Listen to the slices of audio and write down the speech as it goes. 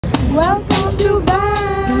Welcome to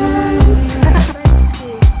Bang!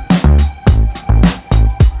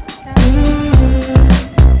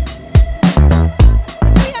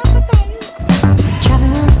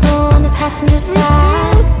 Driving real slow on the passenger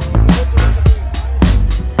side.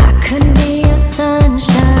 I couldn't be your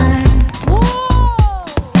sunshine.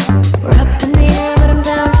 We're up in the air, but I'm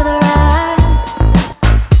down for the ride.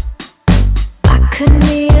 I couldn't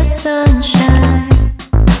be your sunshine.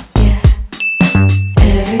 Yeah.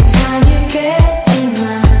 Every time you get in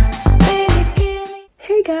my baby, give me.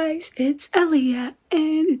 Hey guys, it's Aaliyah,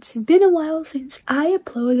 and it's been a while since I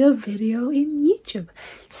uploaded a video in YouTube.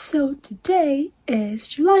 So today is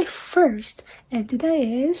July 1st, and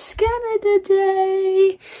today is Canada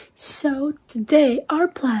Day. So today our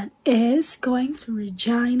plan is going to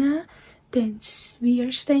Regina. Then we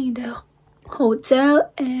are staying in the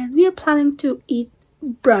hotel, and we are planning to eat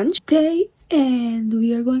brunch day. And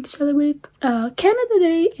we are going to celebrate Canada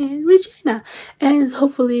Day in Regina, and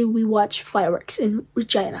hopefully we watch fireworks in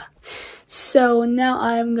Regina. So now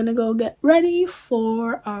I'm gonna go get ready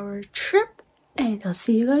for our trip, and I'll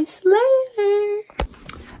see you guys later.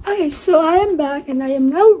 Okay, so I am back and I am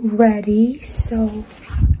now ready. So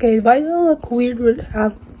okay, why do I look weird with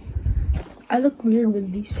I look weird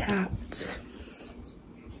with these hats.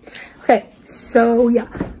 Okay, so yeah,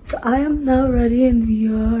 so I am now ready and we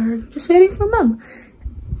are just waiting for mom.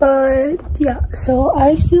 But yeah, so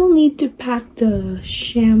I still need to pack the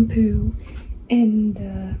shampoo and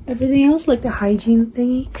everything else, like the hygiene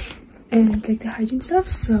thingy and like the hygiene stuff.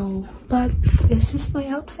 So, but this is my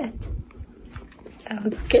outfit. I'll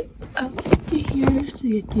get out to here to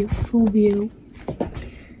get you full view.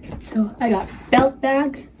 So I got belt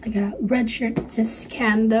bag, I got red shirt that says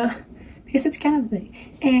Canada, because it's Canada Day,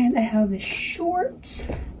 and I have the shorts.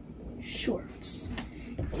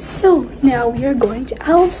 So now we are going to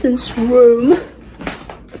Allison's room.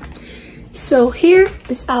 So here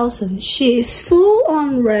is Allison. She is full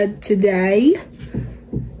on red today.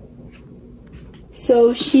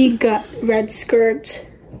 So she got red skirt,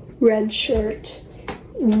 red shirt,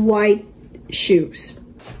 white shoes.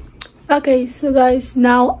 Okay, so guys,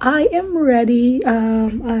 now I am ready.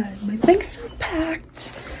 My things are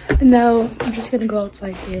packed. Now I'm just gonna go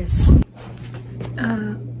outside this.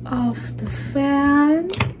 Off the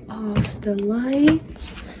fan, off the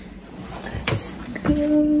lights. Let's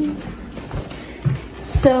go.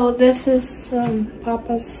 So this is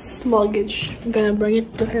Papa's luggage. I'm gonna bring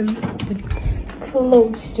it to him to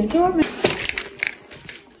close the door.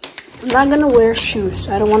 I'm not gonna wear shoes.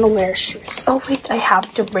 I don't want to wear shoes. Oh wait, I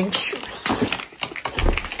have to bring shoes.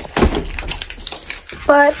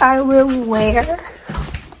 But I will wear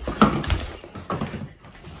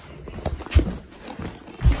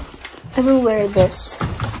this,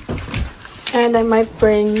 and I might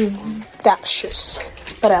bring that shoes,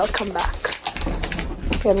 but I'll come back.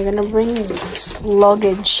 Okay, I'm gonna bring this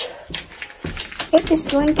luggage. It is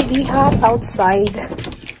going to be hot outside.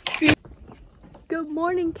 Good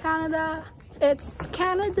morning, Canada. It's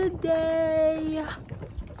Canada Day.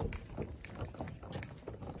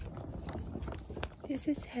 This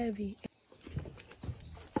is heavy.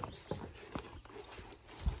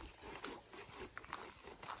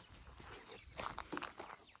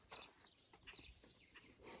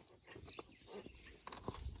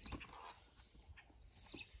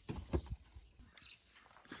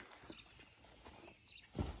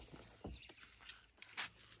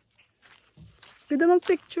 Ganda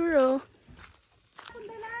mag-picture, oh.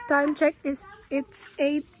 Time check is it's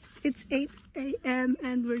 8 a.m.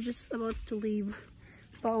 and we're just about to leave.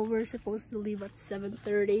 But we're supposed to leave at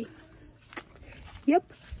 7:30. Yep.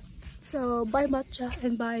 So bye matcha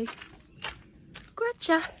and bye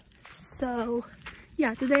Gretcha. So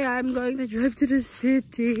yeah, today I'm going to drive to the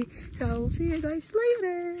city. So I'll see you guys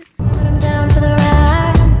later. I'm down for the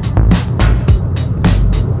ride.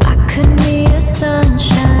 I couldn't be your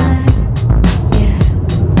sunshine.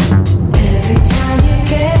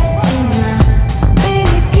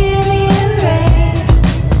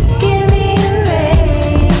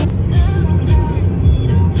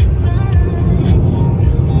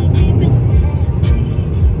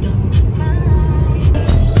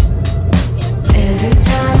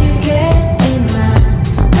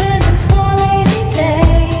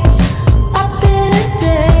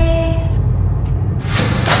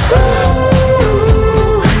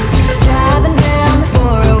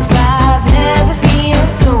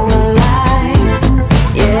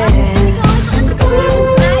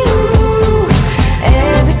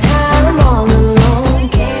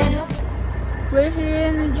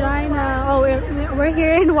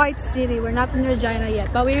 White City. We're not in Regina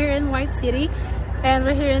yet, but we're here in White City, and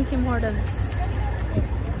we're here in Tim Hortons.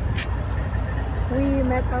 We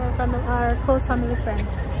met our close family friend.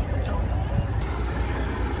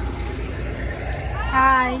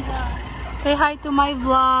 Hi. Say hi to my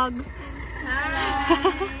vlog.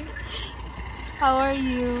 Hi. How are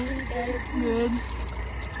you? Good.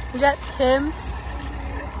 We got Tim's.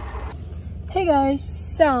 Hey guys,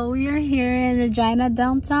 so we are here in Regina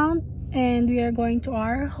downtown and we are going to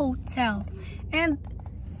our hotel. And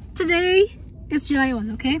today it's July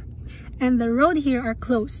 1, okay? And the road here are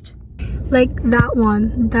closed. Like that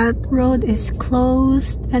one, that road is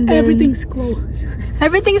closed and then everything's closed.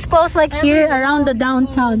 Everything's closed like here around the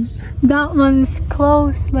downtown. That one's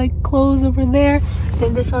closed, like closed over there.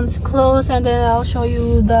 Then this one's closed and then I'll show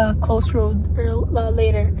you the closed road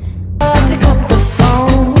later. Pick up the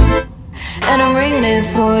phone and I'm ringing it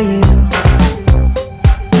for you.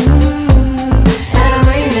 And I'm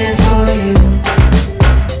ringing it for you.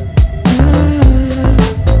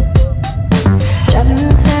 Driving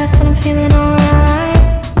real fast and I'm feeling alright.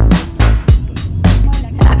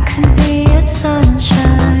 I could be your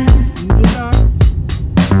sunshine.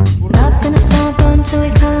 Not gonna stop until we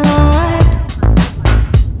collide.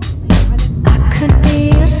 I could be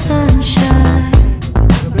your sunshine.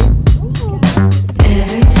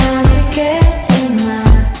 Every time you get in my,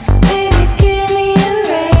 baby, give me a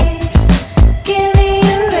raise. Give me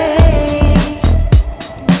a raise.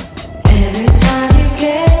 Every time you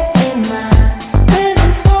get in my,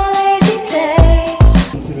 living for lazy days.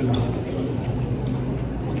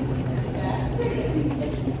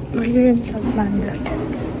 We're here in South Banda.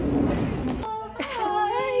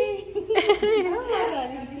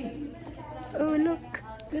 Oh look.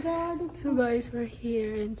 So guys, we're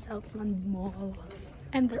here in Southland Mall.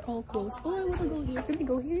 And they're all closed. Oh, I wanna go here. Can we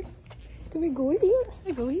go here? Can we go here? Can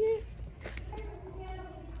we go here?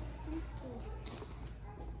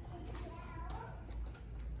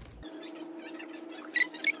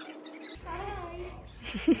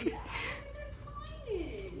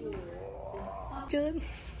 John.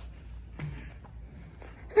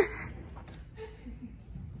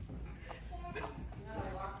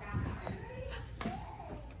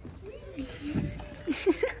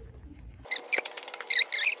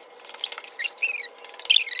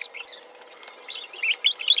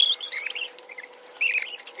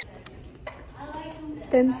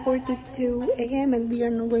 Ten 42 a.m. and we are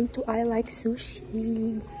now going to I Like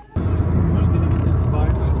Sushi.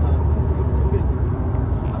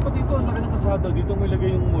 Dapat dito, ang laki ng kasada. Dito mo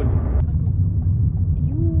ilagay yung mall.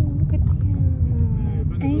 You look at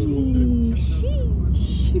him. Ay,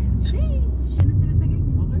 sheesh. Ano sila sa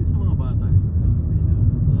ganyan? Okay sa mga bata.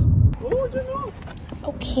 Oh, dyan o.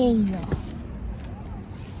 Okay.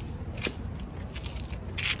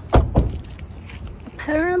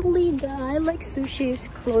 Apparently, the I Like Sushi is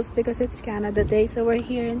closed because it's Canada Day. So we're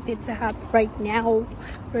here in Pizza Hut right now.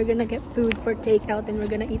 We're gonna get food for takeout and we're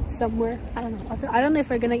gonna eat somewhere. I don't know. Also, I don't know if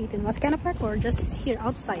we're gonna eat in Wascana Park or just here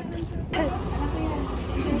outside.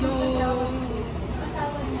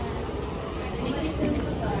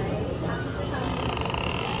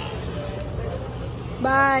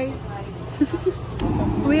 Bye.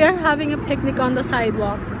 We are having a picnic on the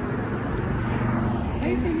sidewalk.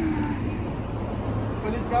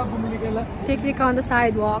 Picnic on the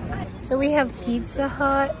sidewalk. So we have Pizza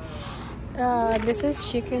Hut. This is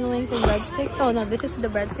chicken wings and breadsticks. Oh no, this is the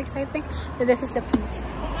breadsticks, I think. And this is the pizza.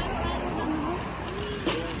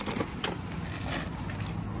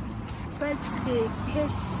 Breadstick,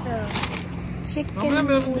 pizza, chicken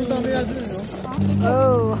wings.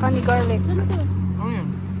 Oh, honey garlic. Ano yan?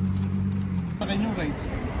 Takin yung rights.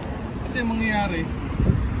 Kasi mangyayari,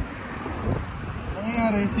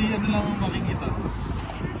 si ano lang ang makikita.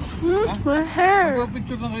 My hair.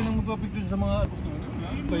 Magpapicture lang kayo ng magpapicture sa mga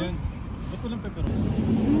ano ba yan? Ba't walang pepper?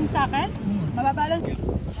 Sa akin? Mababa lang.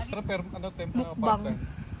 Pero ano tempo na part-time?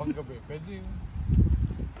 Panggabi. Pwede yun.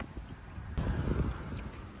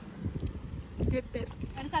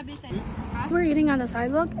 We're eating on the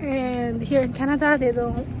sidewalk and here in Canada they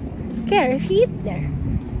don't care if you eat there.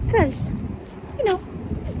 Because, you know,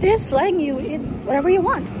 they're just letting you eat whatever you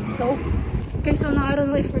want. So, okay, so now I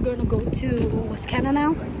don't know if we're gonna go to Wascana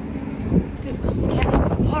now. To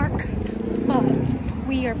Wascana Park, but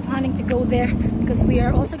we are planning to go there because we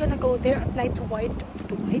are also gonna go there at night to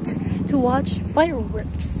watch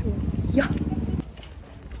fireworks. So yeah,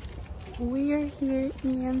 we are here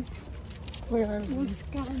in where are we?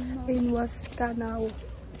 In Wascana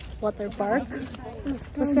Water Park.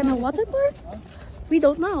 Wascana Water Park? We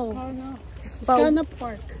don't know. Wascana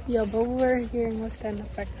Park. Yeah, but we're here in Wascana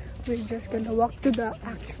Park. We're just gonna walk to the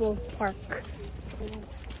actual park.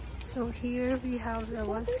 So here we have the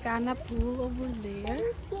Wascana pool over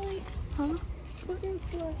there. Huh?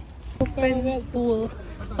 Open pool,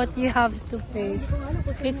 but you have to pay.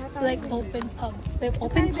 It's like open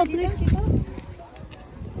public.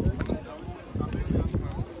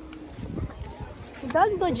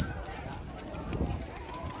 Done budget.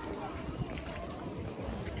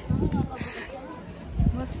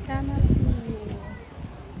 Wascana pool.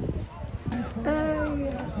 Yeah.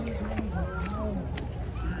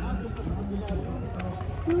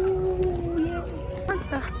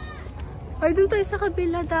 Ay, dun tayo sa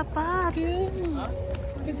kabila dapat.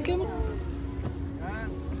 Pwede ka mo.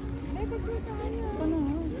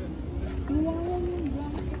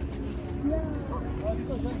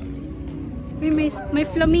 May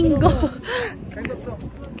flamingo. Kind of to.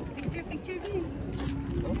 Picture me.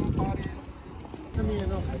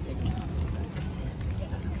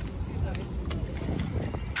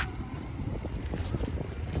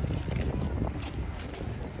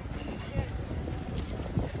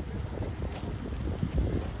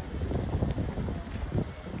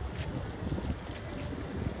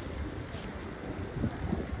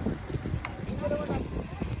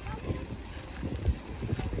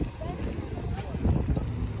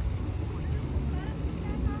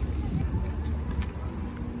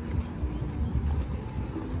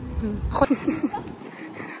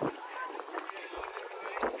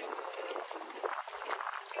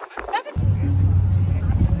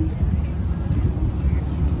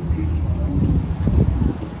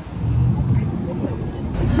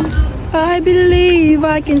 I believe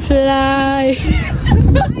I can fly.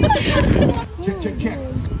 Check.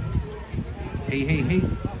 Hey. Hey.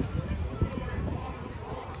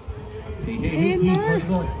 How's it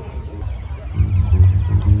going?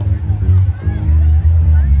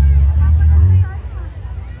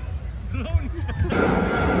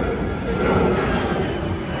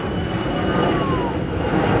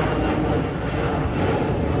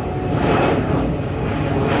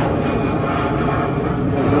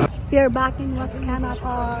 We are back in Wascana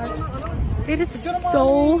Park. It is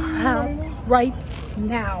so hot right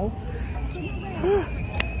now.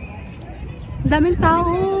 Daming tao.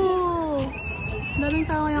 Daming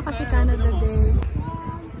tao ngayon kasi Canada Day.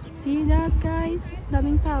 See that, guys?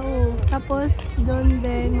 Daming tao. Tapos doon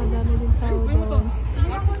din, madami din tao doon.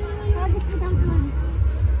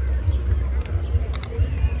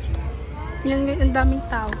 Yan, ang daming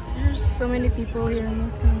tao. There's so many people here in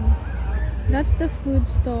Wascana. That's the food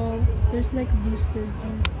stall. There's like booster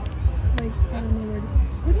juice. Like, I don't know where this is.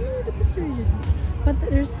 I don't know where the booster juice is. But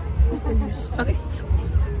there's booster juice. Okay, so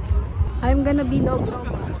I'm gonna be nog-nog.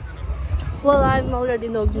 Well, I'm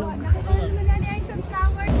already nog-nog.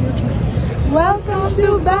 Welcome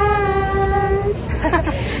to Banff!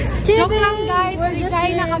 Kidding! Joke lang, guys. We're just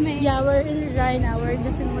Regina in, kami. yeah, we're in Regina. We're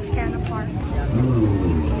just in Wascana Park.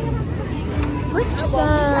 What's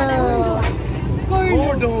up?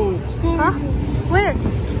 Gordo! Huh? Where?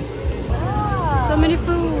 So many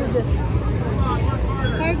food.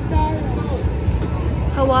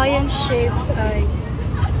 Hawaiian shaved ice.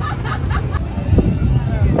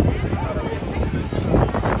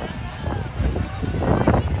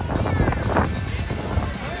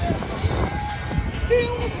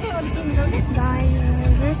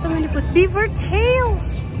 Diner. There's so many foods. Beaver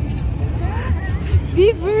tails!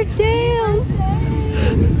 Beaver tails!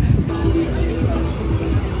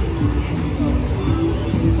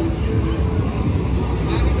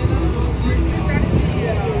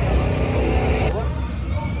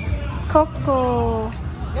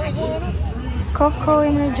 Coco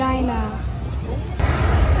in Regina.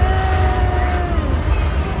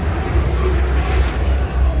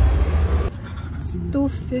 It's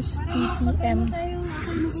 2:50 p.m.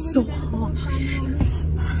 It's so hot.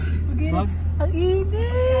 Ang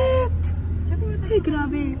init! Ay,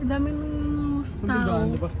 grabe. Ang daming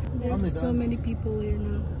tao. There's so many people here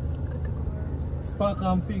now. Spa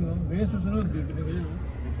camping, oh. Ganyan susunod. Bibili kayo,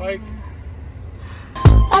 oh. Bike.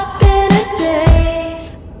 I've been a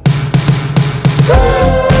daze.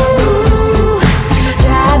 Ooh,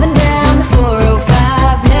 driving down the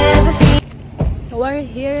 405, never feel. So we're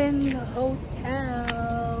here in the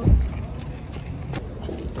hotel.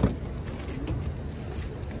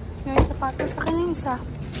 May sapatos. Sa akin yung isa.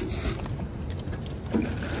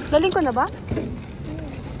 Daling ko na ba?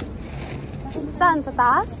 Saan? Sa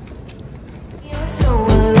taas? You're so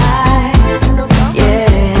alive,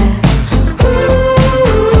 yeah.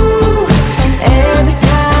 Ooh, every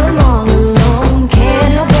time I'm all alone,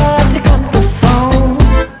 can't help but pick up the phone,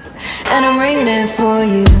 and I'm ringing it for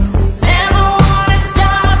you. Never wanna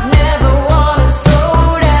stop, never wanna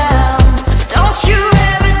slow down. Don't you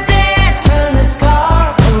ever dare turn this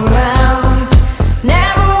car around.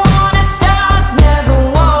 Never wanna stop, never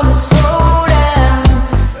wanna slow down.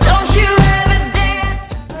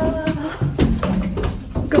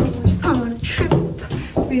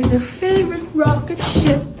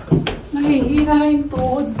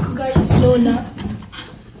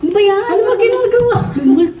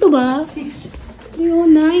 ba?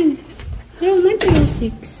 309. 309,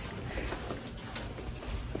 306.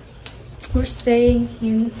 We're staying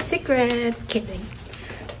in secret. Kidding.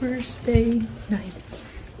 We're staying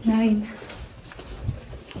 9.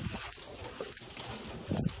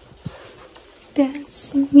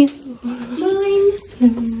 Dancing in the world.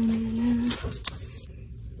 9.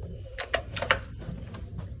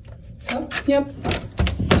 Yep.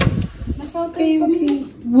 Okay.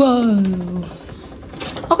 Wow.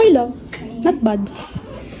 Okay lang. Not bad.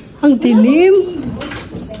 Ang dilim.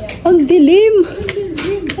 Ang dilim.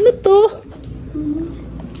 Ano to?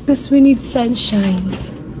 Because we need sunshine.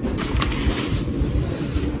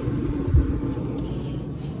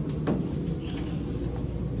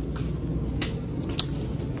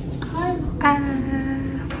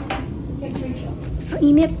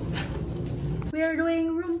 Init. We are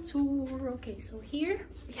doing room tour. Okay, so here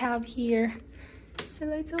we have here. Is the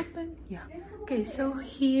lights open? Yeah. Okay, so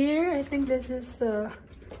here I think this is a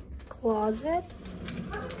closet.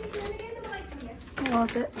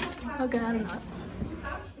 Closet. Okay, I don't know.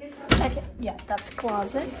 Okay, yeah, that's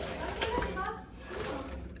closet.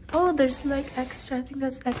 Oh, there's like extra. I think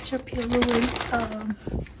that's extra pillow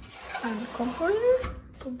and comforter.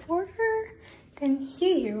 Then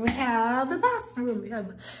here we have the bathroom. We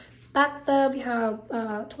have bathtub. We have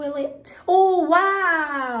toilet. Oh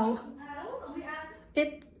wow!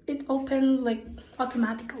 It opened like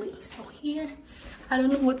automatically. So here, I don't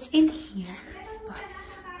know what's in here.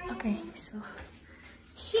 Okay, so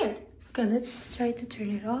here. Okay, let's try to turn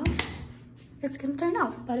it off. It's gonna turn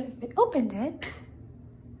off, but if we opened it,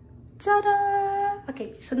 ta-da!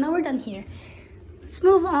 Okay, so now we're done here. Let's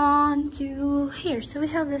move on to here. So we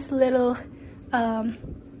have this little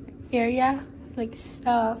area, like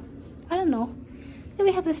I don't know. Then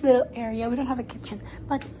we have this little area. We don't have a kitchen,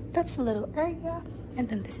 but that's a little area. And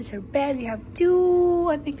then this is our bed. We have two.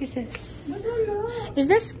 I think this is. Is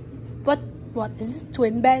this what is this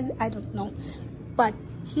twin bed? I don't know. But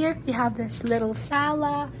here we have this little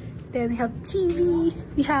sala. Then we have TV.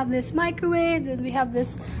 We have this microwave. Then we have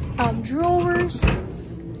this drawers,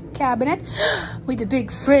 cabinet with a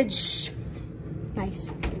big fridge.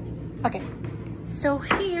 Nice. Okay. So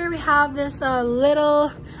here we have this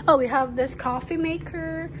we have this coffee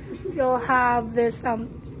maker. You'll have this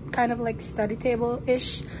kind of like study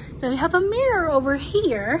table-ish. Then we have a mirror over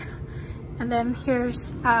here. And then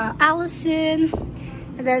here's Allison.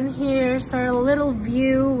 And then here's our little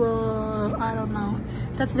view. I don't know.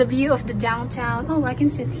 That's the view of the downtown. Oh, I can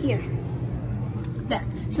sit here. There.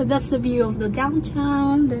 So that's the view of the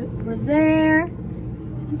downtown. We're there.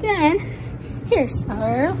 And then here's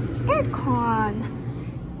our aircon.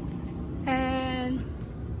 And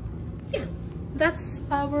yeah, that's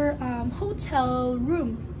our hotel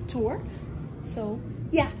room tour. So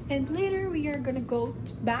yeah, and later we are gonna go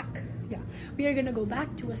back. Yeah, we are gonna go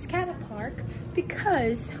back to Wascana Park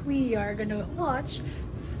because we are gonna watch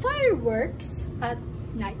fireworks at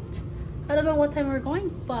night. I don't know what time we're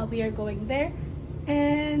going, but we are going there.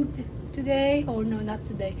 And today, oh no, not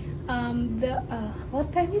today.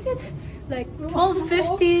 What time is it? Like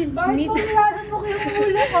 12:50 midnight.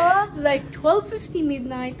 Like 12:50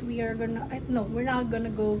 midnight. We are gonna. No, we're not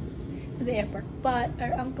gonna go to the airport. But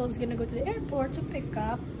our uncle's gonna go to the airport to pick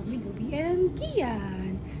up Doobie and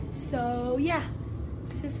Gian. So yeah,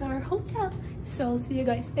 this is our hotel. So I'll see you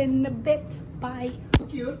guys in a bit. Bye.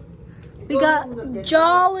 We got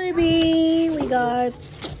Jollibee. We got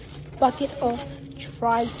bucket of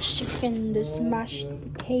fried chicken, the smashed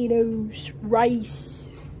potatoes, rice.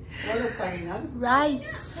 Got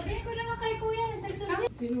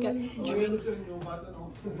drinks.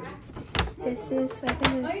 This is, I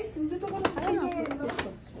think this, I don't know what this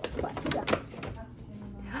one's for, but yeah.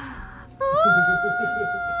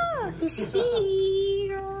 Ah, he's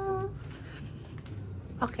here.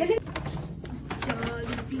 Okay.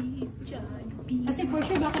 Jollibee. Kasi for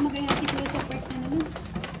sure baka magaya si Kuya sa part na naman.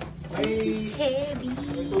 This is heavy.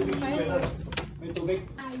 May tubig.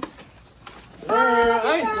 Ay.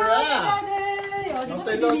 Ay!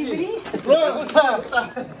 Bro,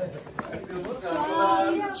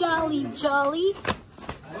 Jolly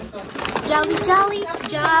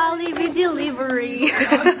delivery.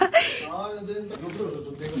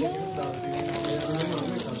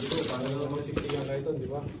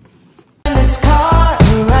 This car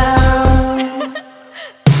around.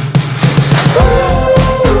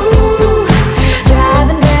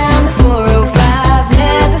 Driving down the 405,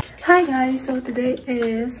 never. Hi guys, so today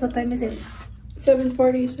is, what time is it?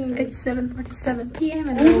 7:47. It's 7:47 p.m.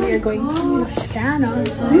 and now we are going to Wascana.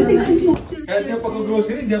 kahit nga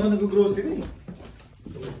pag-grocery, hindi ako nag-grocery.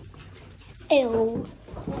 Ew.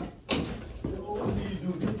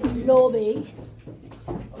 lobby.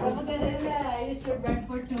 You survived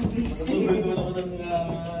for 2 weeks. Nasusunod naman ako ng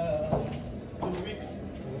 2 weeks.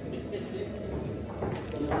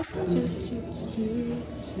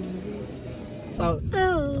 Oh,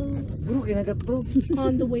 Bro, kinagat bro.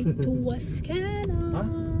 on the way to Wascana. Ha?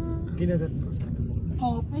 Kinagat bro.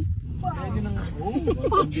 Okay.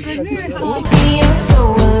 Feel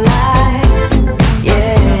so alive,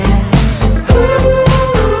 yeah.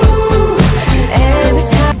 Ooh, every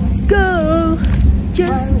time. Go!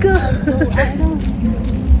 Just go!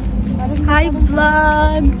 Hi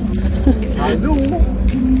vlog! Hello!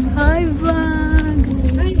 Hi vlog!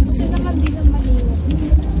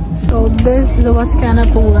 So this is the Wascana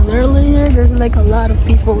pool, and earlier there's like a lot of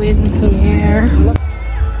people in here.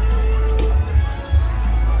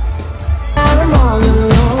 I'm all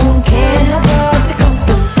alone, can't help but pick up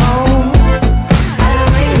the phone, and I'm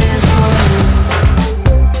waiting for you.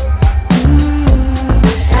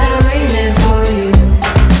 And I'm waiting for you.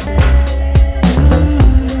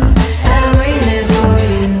 And I'm waiting for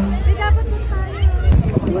you.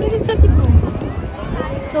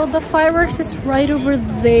 So the fireworks is right over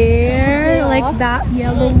there, like that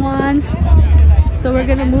yellow one. So we're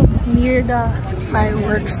gonna move near the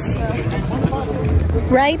fireworks.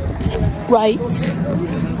 Right? Right.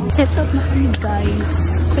 Set up na kami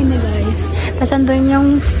guys. Okay na guys. Tapos andun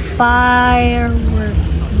yung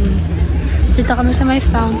fireworks. Dito kami sa may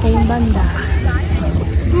fountain banda.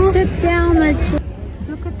 Sit down or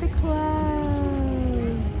look at the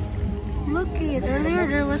clouds. Look it. Earlier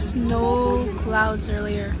there was no clouds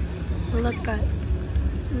earlier. Look at it.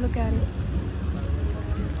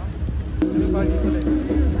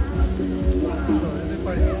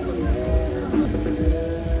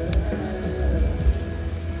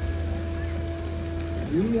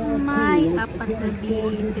 May apat na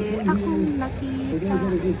bibe akong nakita.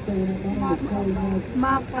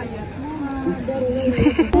 Mapayat na bibe.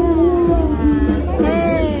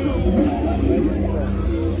 Hey!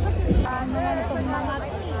 Ano naman itong mga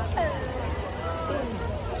titas?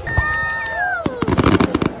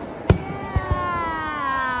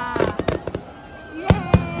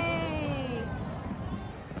 Yay!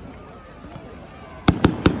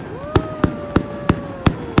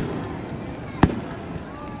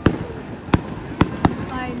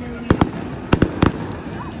 Finally.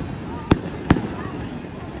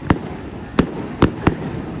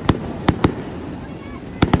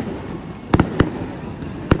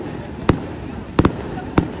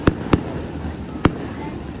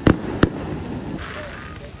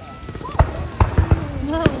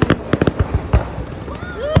 Whoa.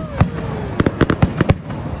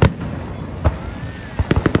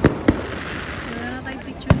 Wala na tayong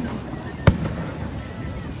picture, no?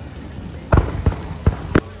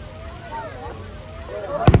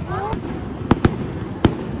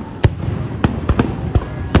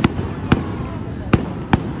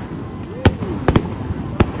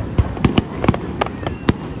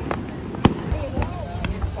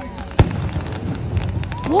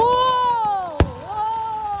 Whoa!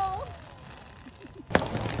 Whoa!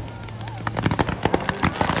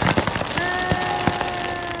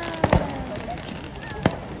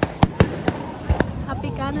 Happy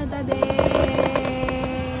Canada Day!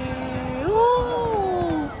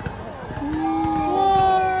 Woo! Whoa!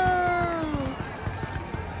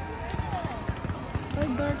 Oh,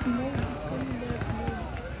 dark mode.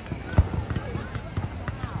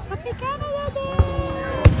 Happy Canada Day!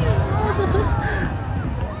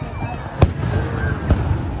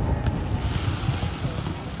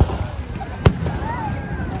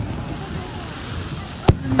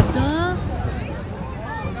 Ganda.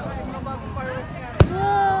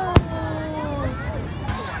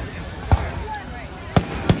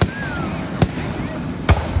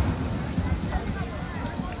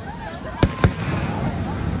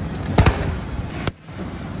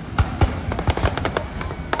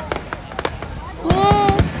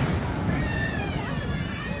 Wow.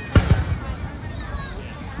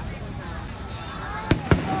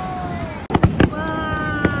 Wow.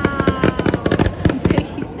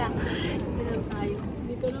 Kita. Dito tayo.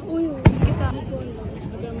 Dito na. Uy, kita.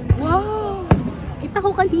 Wow! Kita ko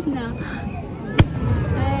kanina.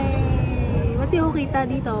 Ay, ba't di ko kita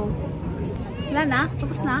dito? Wala na?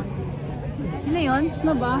 Tapos na? Yun na yun? Is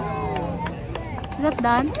na ba? Is that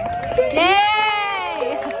done?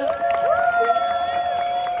 Yay!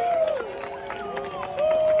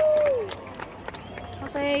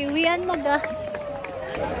 Okay, uwian na guys.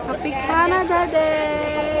 Happy Canada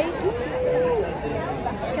Day!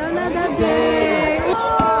 Canada Day!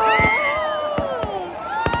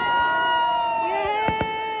 Yeah!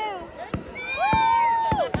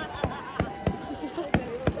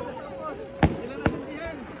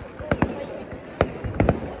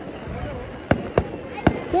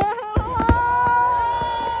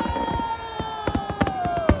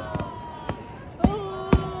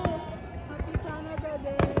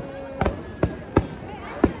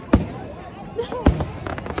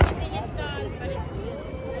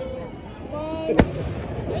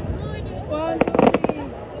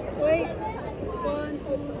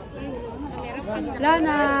 Wala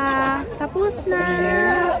na. Tapos na.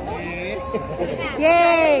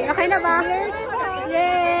 Yay! Okay na ba?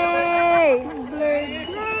 Yay!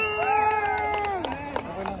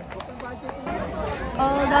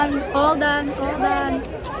 All done, all done, all done.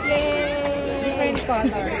 Yay!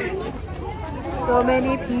 So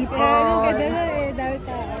many people.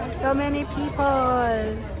 So many people.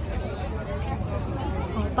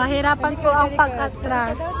 Oh, pahirapan ko ang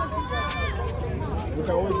pag-atras.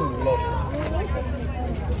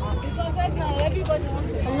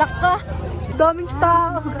 Alak ka! Daming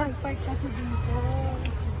tao, guys.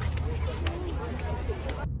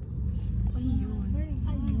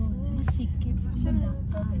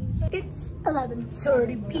 It's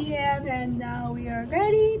 11:30 p.m. and now we are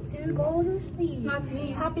ready to go to sleep.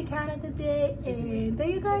 Happy Canada Day and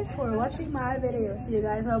thank you guys for watching my video. See you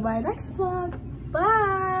guys on my next vlog.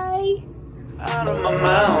 Bye! Out of my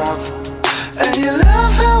mouth, and you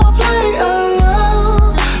love how I play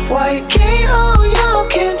alone. Why you can't, oh you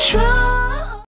can try.